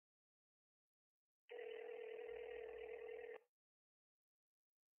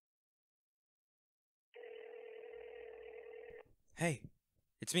Hey,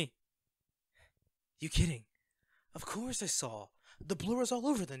 it's me. You kidding? Of course I saw. The blur was all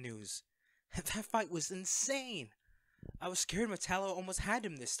over the news. That fight was insane. I was scared Metallo almost had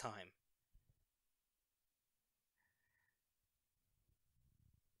him this time.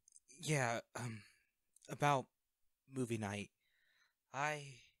 Yeah, about movie night. I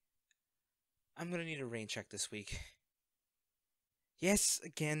I'm gonna need a rain check this week. Yes,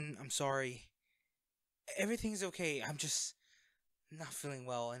 again, I'm sorry. Everything's okay. I'm just not feeling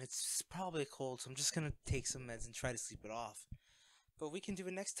well, and it's probably a cold, so I'm just gonna take some meds and try to sleep it off. But we can do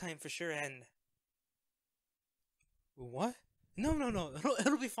it next time for sure, and... What? No, no, no.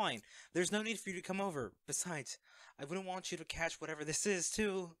 It'll be fine. There's no need for you to come over. Besides, I wouldn't want you to catch whatever this is,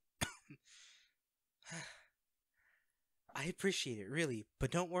 too. I appreciate it, really,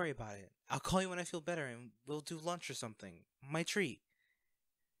 but don't worry about it. I'll call you when I feel better and we'll do lunch or something. My treat.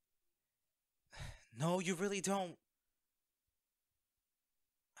 No, you really don't.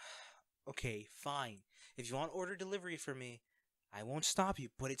 Okay, fine. If you want order delivery for me, I won't stop you,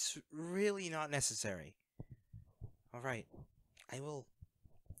 but it's really not necessary. Alright, I will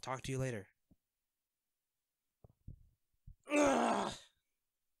talk to you later.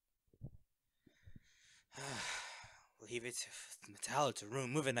 Leave it to Metallo to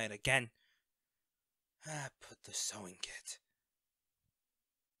ruin movie night again. Put the sewing kit.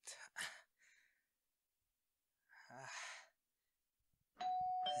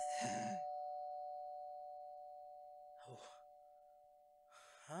 Oh.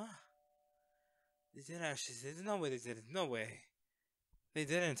 Huh? They didn't actually. There's no way they did it. No way. They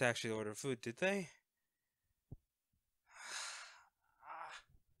didn't actually order food, did they?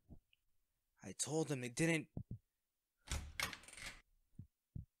 I told them they didn't.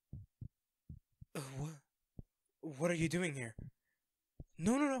 What? What are you doing here?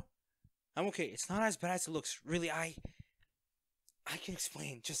 No, no, no. I'm okay. It's not as bad as it looks. Really, I can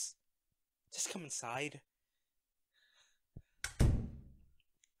explain. Just come inside.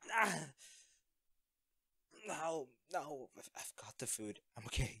 Ah. No, no. I've got the food. I'm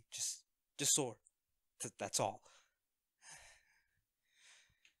okay. Just sore. That's all.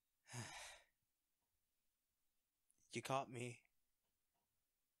 You caught me.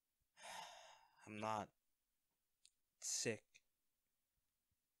 I'm not sick.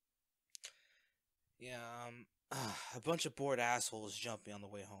 Yeah, a bunch of bored assholes jumped me on the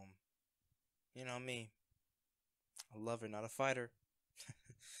way home. You know me. A lover, not a fighter.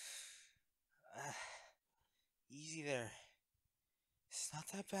 Easy there. It's not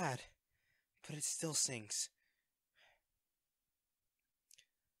that bad, but it still sings.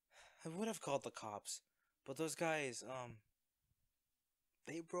 I would have called the cops, but those guys,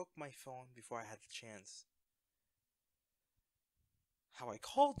 they broke my phone before I had the chance. How I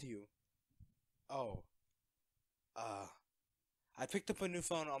called you? Oh, uh, I picked up a new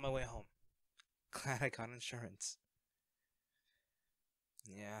phone on my way home. Glad I got insurance.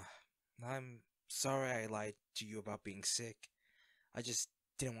 Yeah, I'm sorry I lied to you about being sick. I just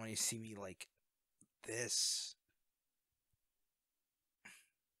didn't want you to see me like this.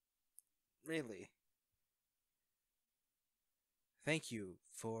 Really. Thank you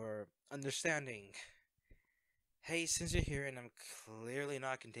for understanding. Hey, since you're here and I'm clearly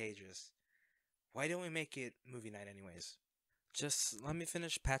not contagious, why don't we make it movie night anyways? Just let me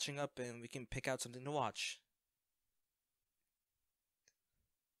finish patching up and we can pick out something to watch.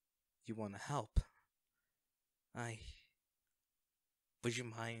 You want to help? I... Would you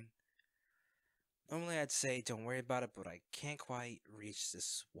mind? Normally I'd say don't worry about it, but I can't quite reach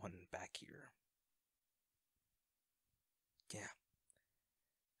this one back here. Yeah.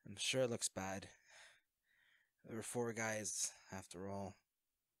 I'm sure it looks bad. There were 4 guys, after all.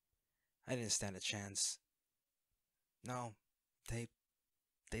 I didn't stand a chance. No, they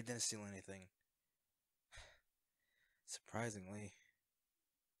didn't steal anything. Surprisingly.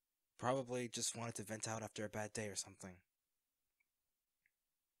 Probably just wanted to vent out after a bad day or something.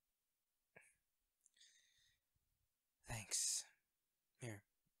 Thanks. Here,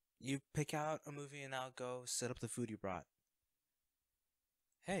 you pick out a movie and I'll go set up the food you brought.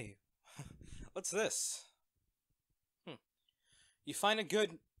 Hey, what's this? You find a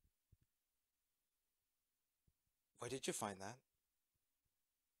good... Where did you find that?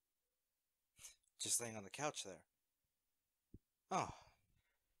 Just laying on the couch there. Oh,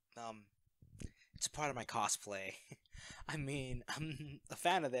 it's part of my cosplay. I mean, I'm a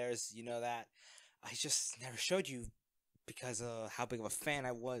fan of theirs, you know that. I just never showed you because of how big of a fan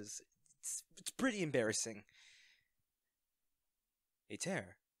I was. It's pretty embarrassing. A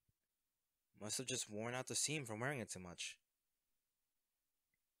tear. Must have just worn out the seam from wearing it too much.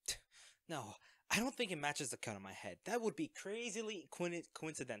 No, I don't think it matches the cut on my head. That would be crazily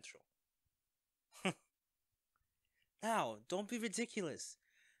coincidental. Now, don't be ridiculous.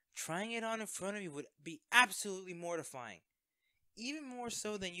 Trying it on in front of you would be absolutely mortifying. Even more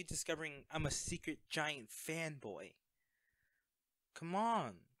so than you discovering I'm a secret giant fanboy. Come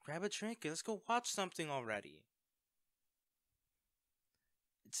on, grab a drink and let's go watch something already.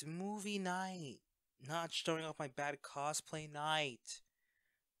 It's movie night, not showing off my bad cosplay night.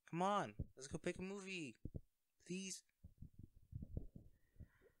 Come on, let's go pick a movie. Please.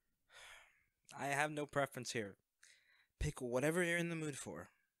 I have no preference here. Pick whatever you're in the mood for.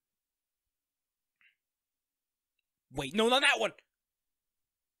 Wait, no, not that one!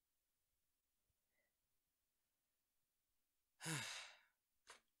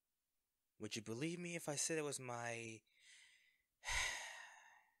 Would you believe me if I said it was my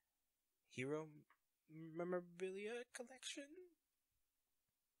hero memorabilia collection?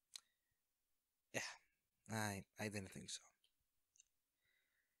 Yeah, I didn't think so.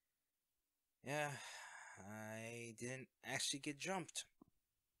 Yeah, I didn't actually get jumped.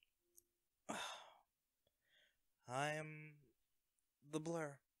 I am the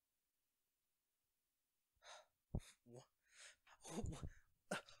Blur.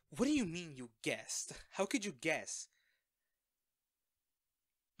 What do you mean you guessed? How could you guess?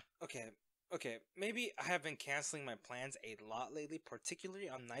 Okay, maybe I have been canceling my plans a lot lately, particularly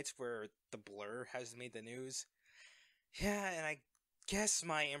on nights where the Blur has made the news. Yeah, and I guess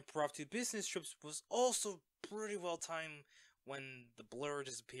my impromptu business trips was also pretty well timed when the Blur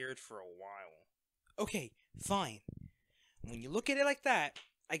disappeared for a while. Okay, fine. When you look at it like that,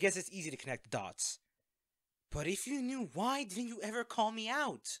 I guess it's easy to connect the dots. But if you knew, why didn't you ever call me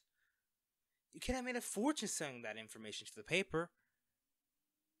out? You could have made a fortune selling that information to the paper.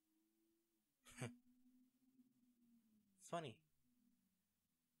 Funny.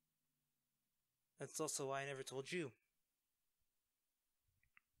 That's also why I never told you.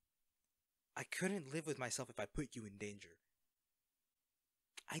 I couldn't live with myself if I put you in danger.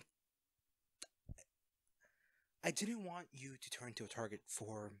 I didn't want you to turn into a target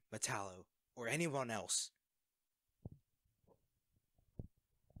for Metallo or anyone else.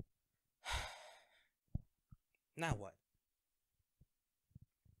 Now what?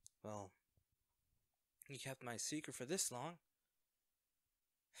 Well, you kept my secret for this long.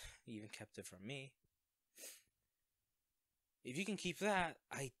 You even kept it from me. If you can keep that,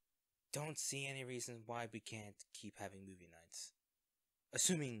 I don't see any reason why we can't keep having movie nights.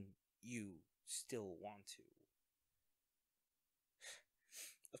 Assuming you still want to.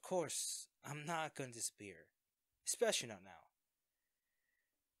 Of course, I'm not going to disappear. Especially not now.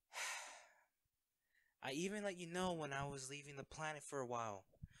 I even let you know when I was leaving the planet for a while.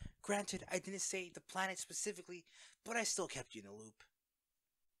 Granted, I didn't say the planet specifically, but I still kept you in the loop.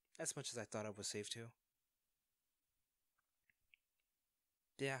 As much as I thought I was safe to.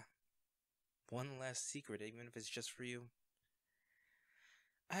 Yeah. One last secret, even if it's just for you.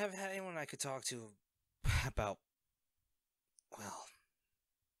 I haven't had anyone I could talk to about, well,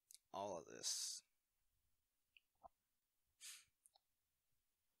 all of this.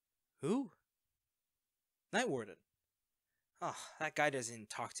 Who? Night Warden. Oh, that guy doesn't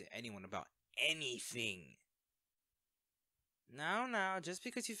talk to anyone about anything. Now, just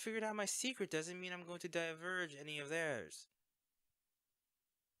because you figured out my secret doesn't mean I'm going to diverge any of theirs.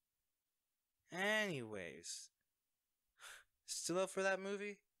 Anyways, still up for that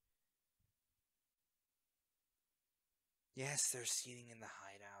movie? Yes, there's seating in the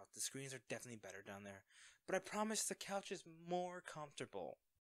hideout. The screens are definitely better down there. But I promise the couch is more comfortable.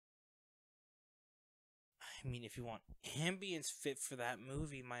 I mean, if you want ambience fit for that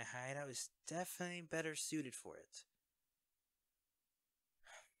movie, my hideout is definitely better suited for it.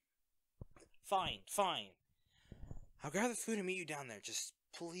 Fine. I'll grab the food and meet you down there. Just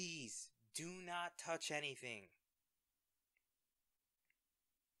please, do not touch anything.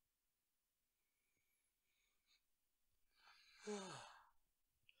 My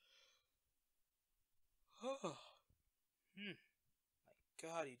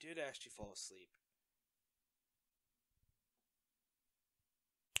God, you did actually fall asleep.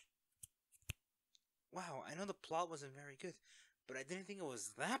 Wow, I know the plot wasn't very good, but I didn't think it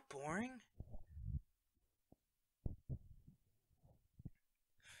was that boring.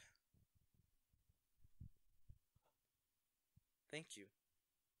 Thank you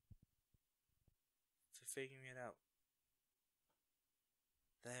for figuring it out.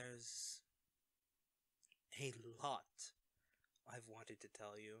 There's a lot I've wanted to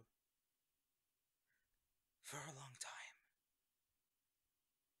tell you for a long time.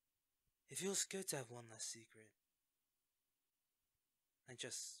 It feels good to have one less secret. I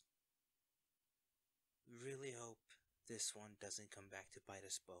just really hope this one doesn't come back to bite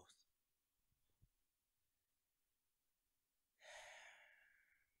us both.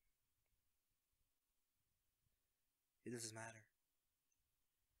 It doesn't matter.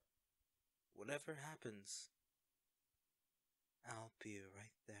 Whatever happens, I'll be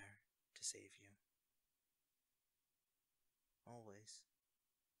right there to save you.